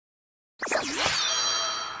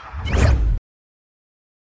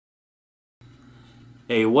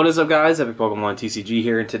Hey, what is up guys? Epic Pokemon TCG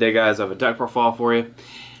here, and today guys I have a deck profile for you.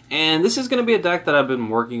 And this is going to be a deck that I've been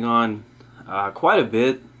working on quite a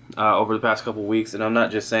bit over the past couple weeks, and I'm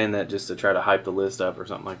not just saying that just to try to hype the list up or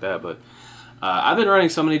something like that, but I've been running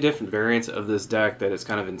so many different variants of this deck that it's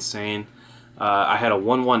kind of insane. I had a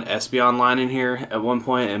 1-1 Espeon line in here at one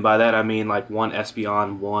point, and by that I mean like one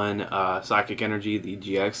Espeon, one Psychic Energy, the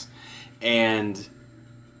GX, and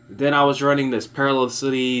then I was running this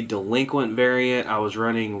Perilously Delinquent variant. I was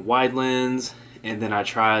running Wide Lens, and then I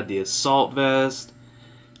tried the Assault Vest.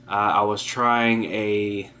 I was trying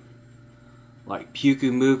a like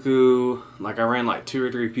Pyukumuku. Like I ran like 2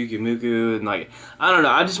 or 3 Pyukumuku, and like I don't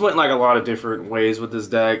know. I just went like a lot of different ways with this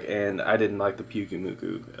deck, and I didn't like the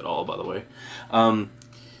Pyukumuku at all, by the way. But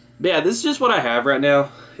yeah, this is just what I have right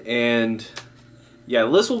now, and yeah, the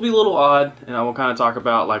list will be a little odd, and I will kind of talk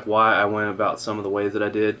about like why I went about some of the ways that I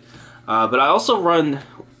did. But I also run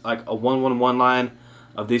like a 1-1-1 line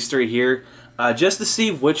of these 3 here, just to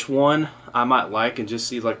see which one I might like, and just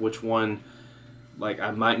see like which one like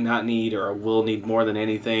I might not need or will need more than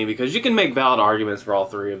anything, because you can make valid arguments for all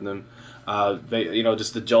 3 of them. You know,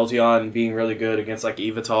 just the Jolteon being really good against like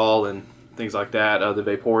Yveltal and things like that. The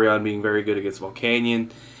Vaporeon being very good against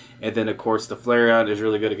Volcanion. And then, of course, the Flareon is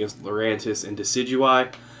really good against Lurantis and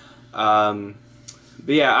Decidueye.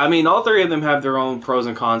 But yeah, I mean, all 3 of them have their own pros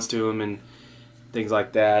and cons to them and things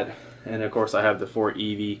like that. And, of course, I have the 4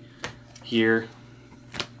 Eevee here.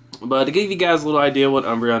 But to give you guys a little idea what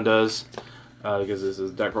Umbreon does, because this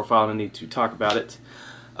is a deck profile and I need to talk about it.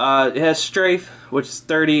 It has Strafe, which is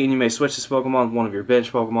 30, and you may switch this Pokemon with one of your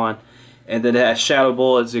bench Pokemon. And then it has Shadow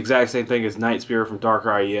Ball. It's the exact same thing as Night Spear from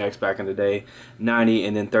Darkrai EX back in the day. 90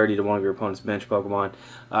 and then 30 to one of your opponent's bench Pokemon.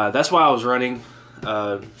 That's why I was running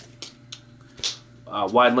Wide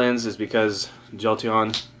Lens, is because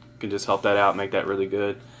Jolteon can just help that out, make that really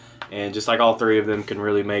good. And just like all 3 of them can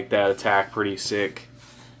really make that attack pretty sick.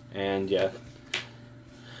 And yeah.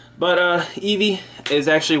 But Eevee is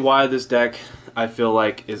actually why this deck I feel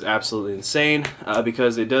like is absolutely insane.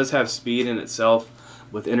 Because it does have speed in itself.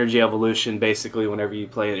 With Energy Evolution, basically whenever you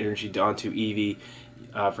play an energy onto Eevee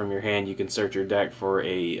from your hand, you can search your deck for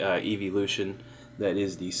a Eeveelution that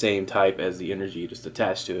is the same type as the energy just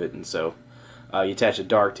attached to it. And so you attach a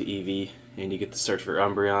Dark to Eevee, and you get to search for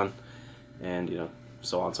Umbreon, and you know,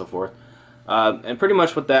 so on and so forth. And pretty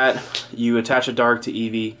much with that, you attach a Dark to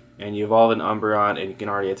Eevee, and you evolve an Umbreon, and you can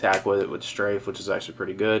already attack with it with Strafe, which is actually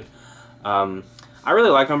pretty good. I really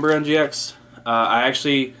like Umbreon GX. I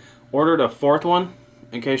actually ordered a 4th one,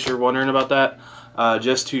 in case you're wondering about that,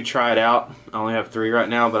 just to try it out. I only have 3 right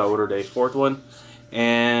now, but I ordered a 4th one.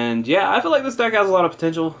 And yeah, I feel like this deck has a lot of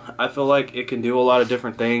potential. I feel like it can do a lot of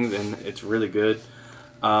different things, and it's really good.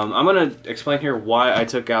 I'm going to explain here why I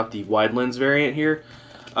took out the Wide Lens variant here.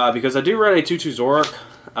 Because I do run a 2-2 Zoroark.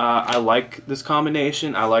 I like this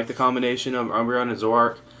combination. I like the combination of Umbreon and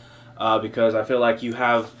Zoroark. Because I feel like you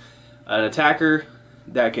have an attacker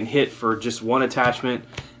that can hit for just one attachment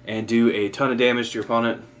and do a ton of damage to your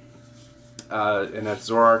opponent, and that's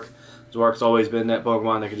Zoroark. Zoroark's always been that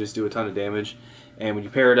Pokemon that can just do a ton of damage, and when you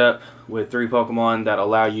pair it up with 3 Pokemon that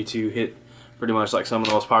allow you to hit pretty much like some of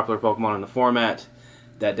the most popular Pokemon in the format,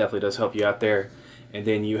 that definitely does help you out there. And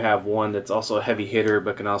then you have one that's also a heavy hitter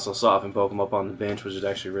but can also soften Pokemon up on the bench, which is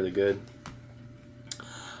actually really good.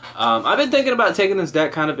 I've been thinking about taking this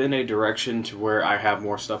deck kind of in a direction to where I have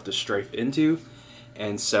more stuff to strafe into,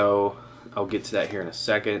 and so I'll get to that here in a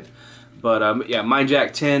second. But yeah, Mind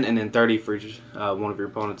Jack 10 and then 30 for each, one of your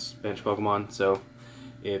opponent's bench Pokemon. So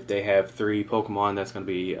if they have 3 Pokemon, that's going to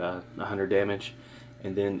be 100 damage.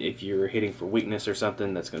 And then if you're hitting for weakness or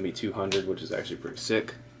something, that's going to be 200, which is actually pretty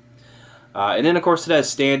sick. And then of course it has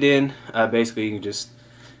stand-in. Basically you can just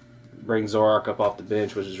bring Zoroark up off the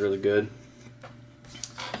bench, which is really good.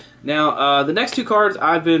 Now the next 2 cards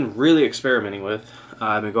I've been really experimenting with.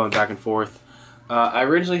 I've been going back and forth. I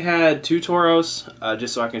originally had 2 Tauros,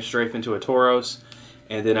 just so I can strafe into a Tauros,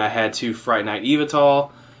 and then I had 2 Fright Knight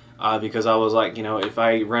Yveltal, because I was like, you know, if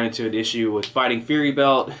I run into an issue with fighting Fury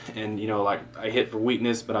Belt, and you know, like I hit for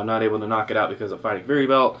weakness, but I'm not able to knock it out because of fighting Fury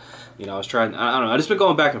Belt, you know, I was trying, I don't know, I just been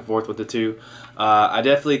going back and forth with the 2. I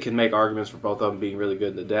definitely can make arguments for both of them being really good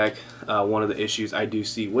in the deck. One of the issues I do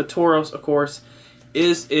see with Tauros, of course,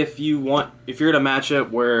 is if you're in a matchup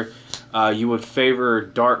where you would favor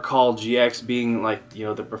Dark Call GX being like, you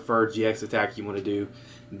know, the preferred GX attack you want to do,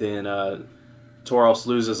 then Tauros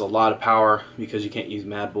loses a lot of power because you can't use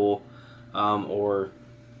Mad Bull, or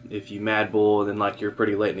if you Mad Bull then like you're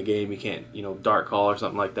pretty late in the game, you can't, you know, Dark Call or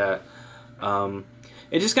something like that.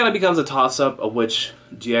 It just kind of becomes a toss-up of which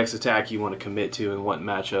GX attack you want to commit to and what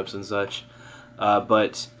matchups and such.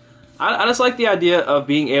 But I just like the idea of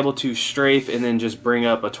being able to strafe and then just bring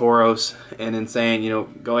up a Tauros and then saying, you know,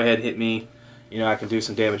 go ahead, hit me. You know, I can do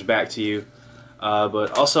some damage back to you.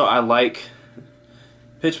 But also I like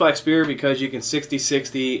Pitch Black Spear because you can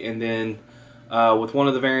 60-60, and then with one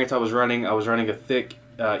of the variants I was running a thick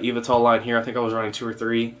Yveltal line here. I think I was running 2 or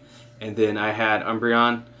 3, and then I had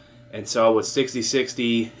Umbreon, and so I would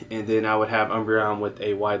 60-60, and then I would have Umbreon with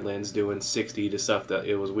a wide lens doing 60 to stuff that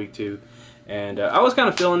it was weak to. And I was kind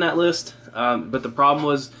of feeling that list, but the problem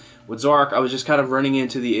was with Zoroark, I was just kind of running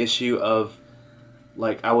into the issue of,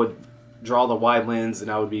 like, I would draw the wide lens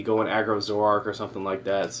and I would be going aggro Zoroark or something like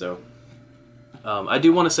that. So I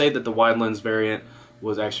do want to say that the wide lens variant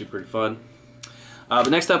was actually pretty fun. But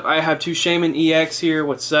next up, I have 2 Shaymin EX here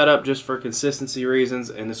with setup just for consistency reasons,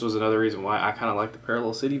 and this was another reason why I kind of like the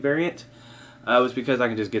Parallel City variant. Was because I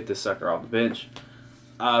can just get this sucker off the bench.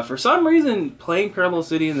 For some reason, playing Parallel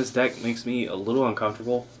City in this deck makes me a little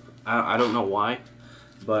uncomfortable. I don't know why,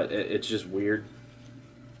 but it's just weird.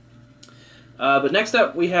 But next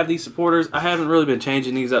up, we have these supporters. I haven't really been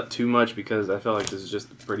changing these up too much because I feel like this is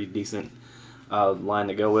just a pretty decent line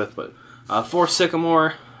to go with. But 4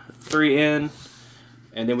 Sycamore, 3 in,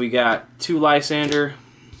 and then we got 2 Lysandre,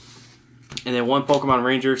 and then 1 Pokemon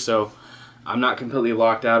Ranger, so I'm not completely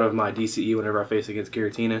locked out of my DCE whenever I face against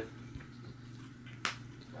Giratina.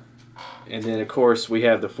 And then, of course, we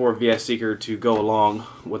have the 4 VS Seeker to go along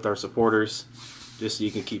with our supporters, just so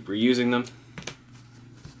you can keep reusing them.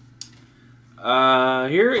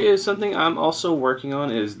 Here is something I'm also working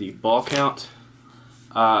on, is the ball count.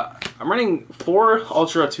 I'm running 4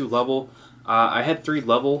 Ultra 2 level. I had 3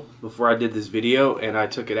 level before I did this video, and I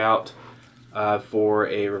took it out for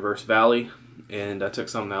a Reverse Valley, and I took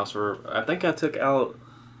something else for, I think I took out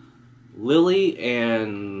Lily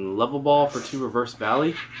and Level Ball for 2 Reverse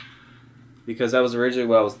Valley, because that was originally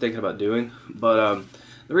what I was thinking about doing. But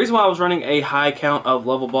the reason why I was running a high count of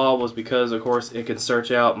Level Ball was because, of course, it could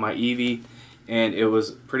search out my Eevee, and it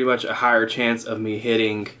was pretty much a higher chance of me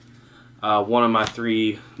hitting one of my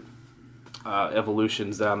 3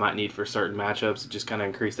 evolutions that I might need for certain matchups. It just kind of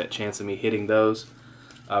increased that chance of me hitting those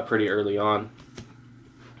pretty early on.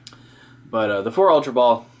 But the 4 Ultra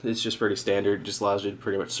Ball is just pretty standard. Just allows you to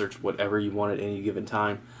pretty much search whatever you want at any given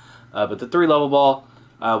time. But the 3 Level Ball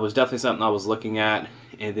was definitely something I was looking at.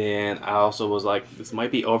 And then I also was like, this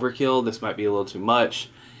might be overkill. This might be a little too much.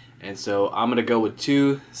 And so I'm going to go with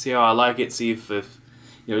 2, see how I like it, see if you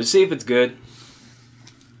know, to see if it's good.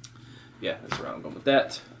 Yeah, that's where I'm going with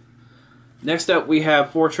that. Next up, we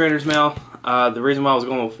have 4 Trainer's Mail. The reason why I was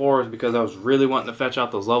going with 4 is because I was really wanting to fetch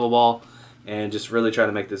out those Level Ball and just really try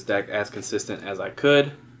to make this deck as consistent as I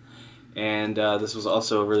could. And this was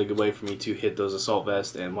also a really good way for me to hit those Assault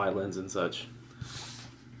Vest and Wide Lens and such.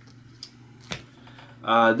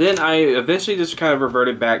 Then I eventually just kind of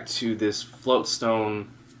reverted back to this Floatstone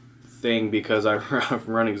thing because I'm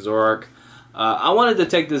running Zoroark. I wanted to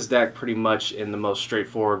take this deck pretty much in the most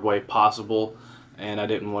straightforward way possible, and I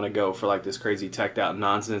didn't want to go for like this crazy teched out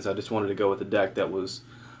nonsense. I just wanted to go with a deck that was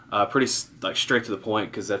pretty like straight to the point,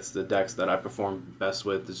 because that's the decks that I perform best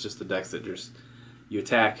with. It's just the decks that just you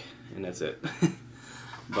attack and that's it.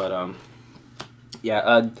 But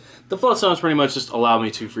yeah, the Floatstones pretty much just allow me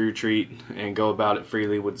to free retreat and go about it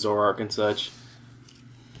freely with Zoroark and such.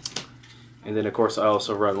 And then, of course, I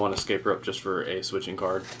also run 1 Escape Rope just for a switching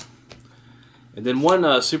card. And then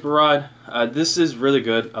 1 Super Rod. This is really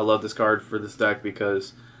good. I love this card for this deck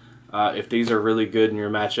because if these are really good in your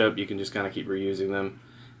matchup, you can just kind of keep reusing them.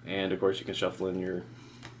 And, of course, you can shuffle in your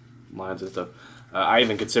lines and stuff. I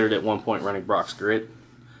even considered at one point running Brock's Grit.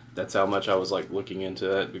 That's how much I was like looking into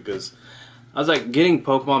that, because I was like, getting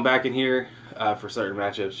Pokemon back in here for certain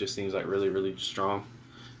matchups just seems like really, really strong.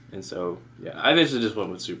 And so, yeah, I eventually just went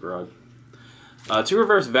with Super Rod. 2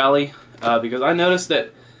 Reverse Valley, because I noticed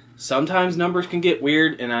that sometimes numbers can get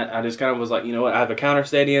weird, and I just kind of was like, you know what, I have a counter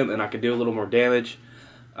stadium and I can do a little more damage.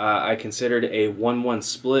 I considered a 1-1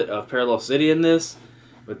 split of Parallel City in this,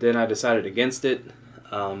 but then I decided against it.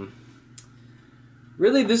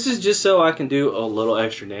 Really, this is just so I can do a little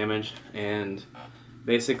extra damage, and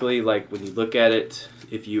basically, like, when you look at it,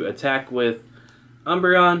 if you attack with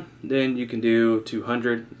Umbreon, then you can do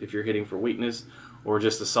 200 if you're hitting for weakness, or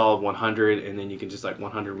just a solid 100, and then you can just like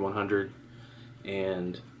 100, 100,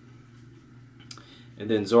 and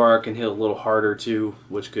then Zoroark can hit a little harder too,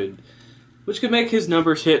 which could make his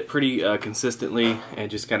numbers hit pretty consistently, and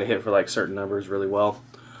just kind of hit for like certain numbers really well.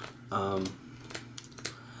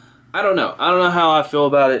 I don't know how I feel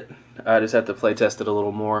about it. I just have to play test it a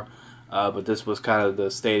little more, but this was kind of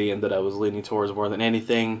the stadium that I was leaning towards more than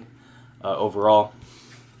anything overall.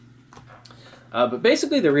 But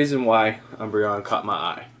basically the reason why Umbreon caught my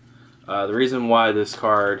eye The reason why this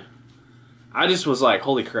card, I just was like,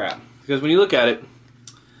 holy crap. Because when you look at it,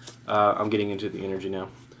 I'm getting into the energy now.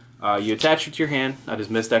 You attach it to your hand. I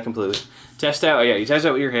just missed that completely. Test out, you test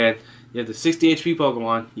out with your hand. You have the 60 HP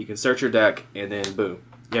Pokemon. You can search your deck, and then boom.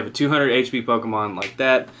 You have a 200 HP Pokemon like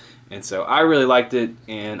that. And so I really liked it,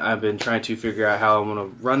 and I've been trying to figure out how I'm going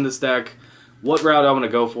to run this deck, what route I'm going to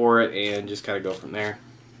go for it, and just kind of go from there.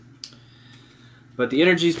 But the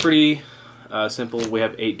energy is pretty simple. We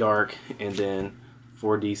have 8 Dark and then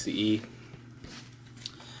 4 DCE.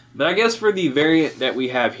 But I guess for the variant that we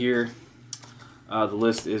have here, the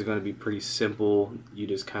list is going to be pretty simple. You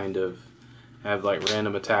just kind of have like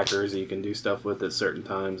random attackers that you can do stuff with at certain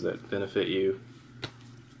times that benefit you.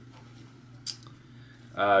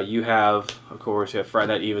 You have, of course, you have Fright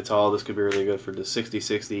Yveltal. This could be really good for the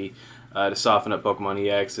 60-60 to soften up Pokemon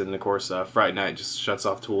EX, and of course, Fright Night just shuts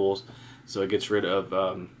off tools, so it gets rid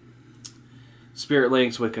of Spirit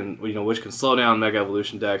Links, which can slow down Mega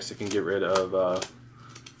Evolution decks. It can get rid of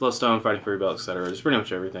Flowstone, Fighting Fury Belt, etc. Just pretty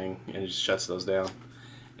much everything, and it just shuts those down.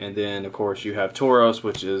 And then, of course, you have Tauros,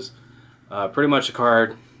 which is pretty much a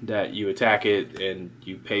card that you attack it and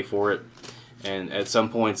you pay for it. And at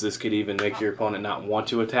some points, this could even make your opponent not want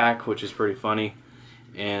to attack, which is pretty funny.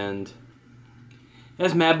 And it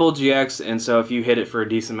has Umbreon GX, and so if you hit it for a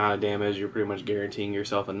decent amount of damage, you're pretty much guaranteeing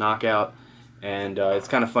yourself a knockout. And it's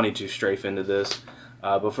kind of funny to strafe into this.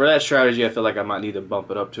 But for that strategy, I feel like I might need to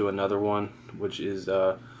bump it up to another one, which is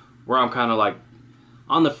where I'm kind of like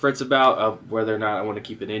on the fritz about whether or not I want to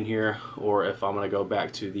keep it in here, or if I'm going to go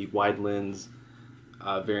back to the wide lens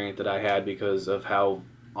variant that I had, because of how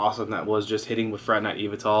awesome that was, just hitting with Fright Night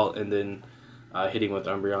Yveltal and then hitting with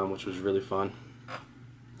Umbreon, which was really fun.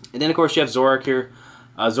 And then of course you have Zoroark here.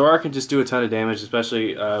 Zoroark can just do a ton of damage,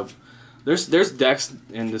 especially there's decks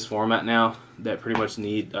in this format now that pretty much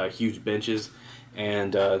need huge benches,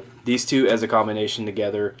 and these two as a combination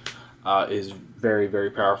together is very,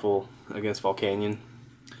 very powerful against Volcanion,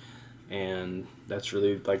 and that's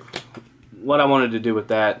really like what I wanted to do with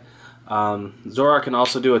that. Zoroark can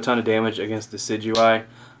also do a ton of damage against Decidueye.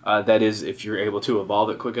 That is, if you're able to evolve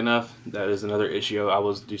it quick enough. That is another issue I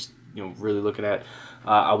was just really looking at.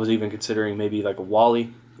 I was even considering maybe like a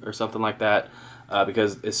Wally or something like that,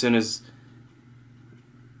 because as soon as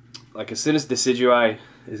Decidueye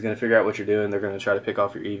is going to figure out what you're doing, they're going to try to pick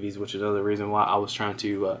off your Eevees, which is another reason why I was trying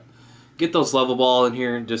to get those level ball in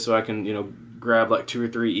here, just so I can grab like 2 or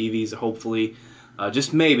 3 Eevees, hopefully,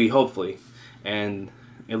 just maybe, hopefully, and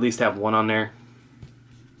at least have one on there.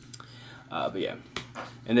 But yeah.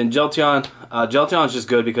 And then Jolteon. Jolteon is just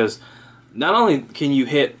good because not only can you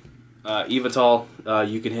hit Yveltal,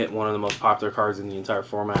 you can hit one of the most popular cards in the entire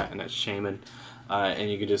format, and that's Shaymin.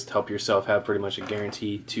 And you can just help yourself have pretty much a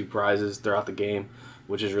guaranteed 2 prizes throughout the game,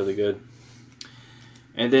 which is really good.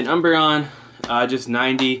 And then Umbreon, just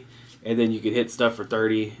 90, and then you can hit stuff for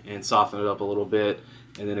 30 and soften it up a little bit.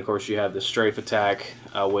 And then of course you have the strafe attack,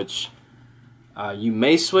 which you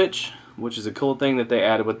may switch, which is a cool thing that they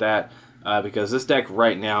added with that, because this deck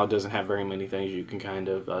right now doesn't have very many things you can kind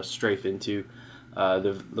of strafe into.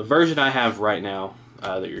 The version I have right now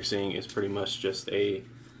that you're seeing is pretty much just a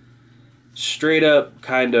straight up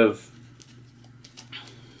kind of,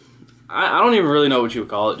 I don't even really know what you would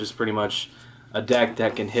call it, just pretty much a deck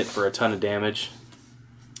that can hit for a ton of damage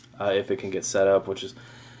if it can get set up, which is,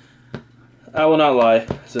 I will not lie,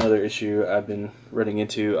 it's another issue I've been running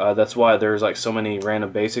into. That's why there's like so many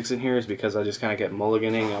random basics in here, is because I just kind of kept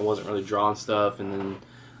mulliganing. I wasn't really drawing stuff, and then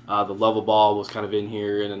the level ball was kind of in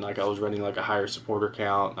here, and then like I was running like a higher supporter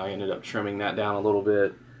count. I ended up trimming that down a little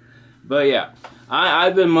bit. But yeah,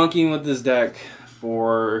 I've been monkeying with this deck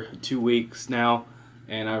for 2 weeks now,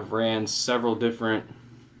 and I've ran several different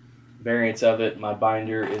variants of it. My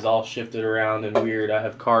binder is all shifted around and weird. I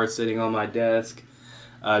have cards sitting on my desk.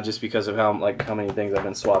 Just because of how many things I've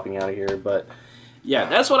been swapping out of here. But yeah,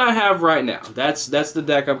 that's what I have right now. That's the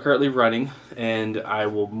deck I'm currently running, and I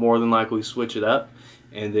will more than likely switch it up.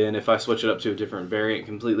 And then if I switch it up to a different variant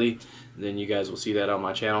completely, then you guys will see that on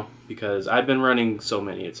my channel, because I've been running so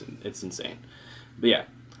many, it's insane. But yeah,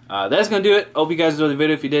 that's gonna do it. Hope you guys enjoyed the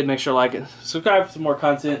video. If you did, make sure to like it, subscribe for some more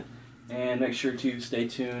content, and make sure to stay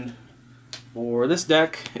tuned for this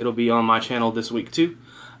deck. It'll be on my channel this week too.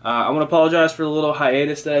 I want to apologize for the little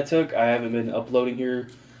hiatus that I took. I haven't been uploading here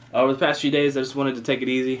over the past few days. I just wanted to take it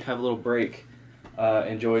easy, have a little break,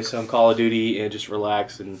 enjoy some Call of Duty, and just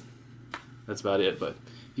relax, and that's about it. But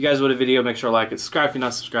if you guys would a video, make sure to like it, subscribe if you're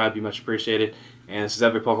not subscribed, be much appreciated. And this is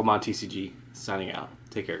Epic Pokemon TCG signing out.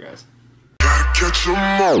 Take care, guys.